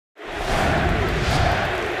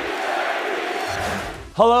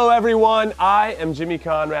Hello everyone, I am Jimmy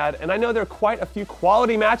Conrad, and I know there are quite a few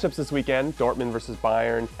quality matchups this weekend. Dortmund versus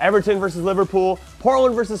Bayern, Everton versus Liverpool,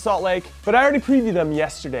 Portland versus Salt Lake, but I already previewed them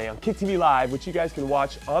yesterday on Kick TV Live, which you guys can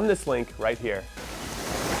watch on this link right here.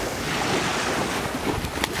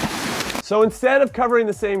 So instead of covering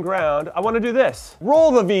the same ground, I want to do this.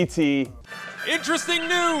 Roll the VT. Interesting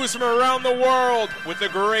news from around the world with the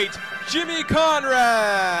great Jimmy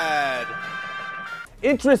Conrad.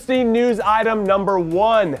 Interesting news item number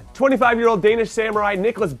 1. 25-year-old Danish samurai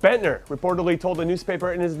Nicklas Bendtner reportedly told a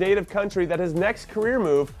newspaper in his native country that his next career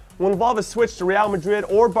move will involve a switch to Real Madrid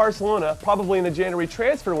or Barcelona, probably in the January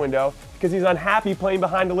transfer window, because he's unhappy playing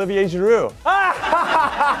behind Olivier Giroud.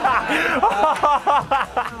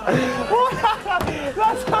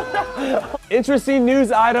 Interesting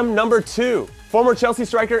news item number 2. Former Chelsea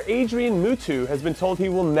striker Adrian Mutu has been told he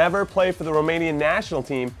will never play for the Romanian national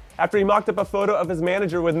team after he mocked up a photo of his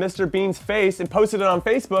manager with Mr. Bean's face and posted it on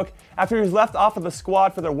Facebook after he was left off of the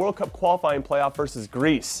squad for their World Cup qualifying playoff versus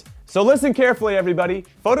Greece. So listen carefully, everybody.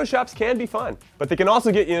 Photoshops can be fun, but they can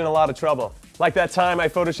also get you in a lot of trouble. Like that time I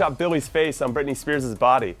photoshopped Billy's face on Britney Spears'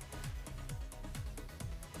 body.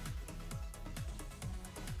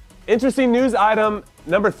 Interesting news item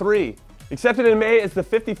number 3. Accepted in May as the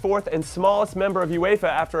 54th and smallest member of UEFA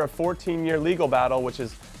after a 14-year legal battle, which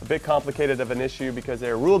is a bit complicated of an issue because they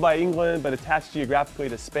are ruled by England but attached geographically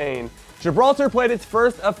to Spain. Gibraltar played its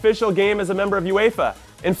first official game as a member of UEFA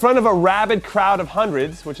in front of a rabid crowd of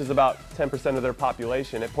hundreds, which is about 10% of their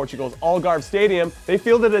population, at Portugal's Algarve Stadium. They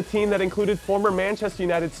fielded a team that included former Manchester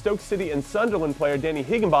United, Stoke City, and Sunderland player Danny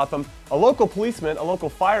Higginbotham, a local policeman, a local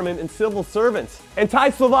fireman, and civil servants, and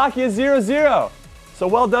tied Slovakia 0-0. So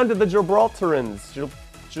well done to the Gibraltarians,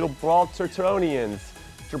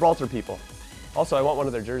 Gibraltar people. Also, I want one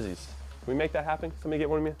of their jerseys. Can we make that happen? Somebody get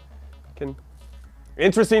one of me?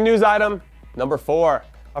 Interesting news item number 4.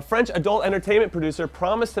 A French adult entertainment producer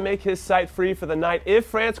promised to make his site free for the night if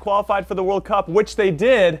France qualified for the World Cup, which they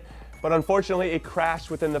did, but unfortunately it crashed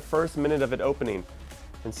within the first minute of it opening.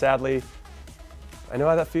 And sadly, I know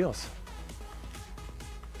how that feels.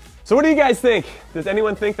 So what do you guys think? Does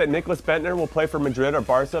anyone think that Nicklas Bendtner will play for Madrid or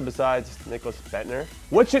Barca besides Nicklas Bendtner?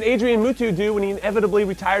 What should Adrian Mutu do when he inevitably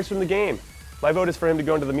retires from the game? My vote is for him to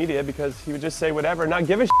go into the media because he would just say whatever and not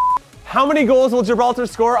give a shit. How many goals will Gibraltar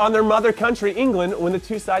score on their mother country, England, when the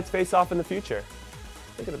two sides face off in the future?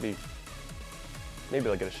 I think it'll be, maybe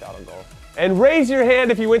they'll get a shot on goal. And raise your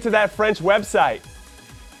hand if you went to that French website.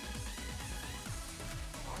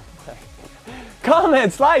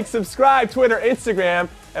 Comments, like, subscribe, Twitter, Instagram,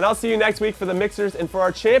 and I'll see you next week for the Mixers and for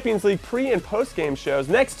our Champions League pre- and post-game shows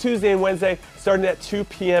next Tuesday and Wednesday starting at 2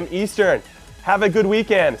 p.m. Eastern. Have a good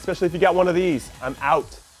weekend, especially if you got one of these. I'm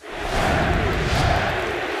out.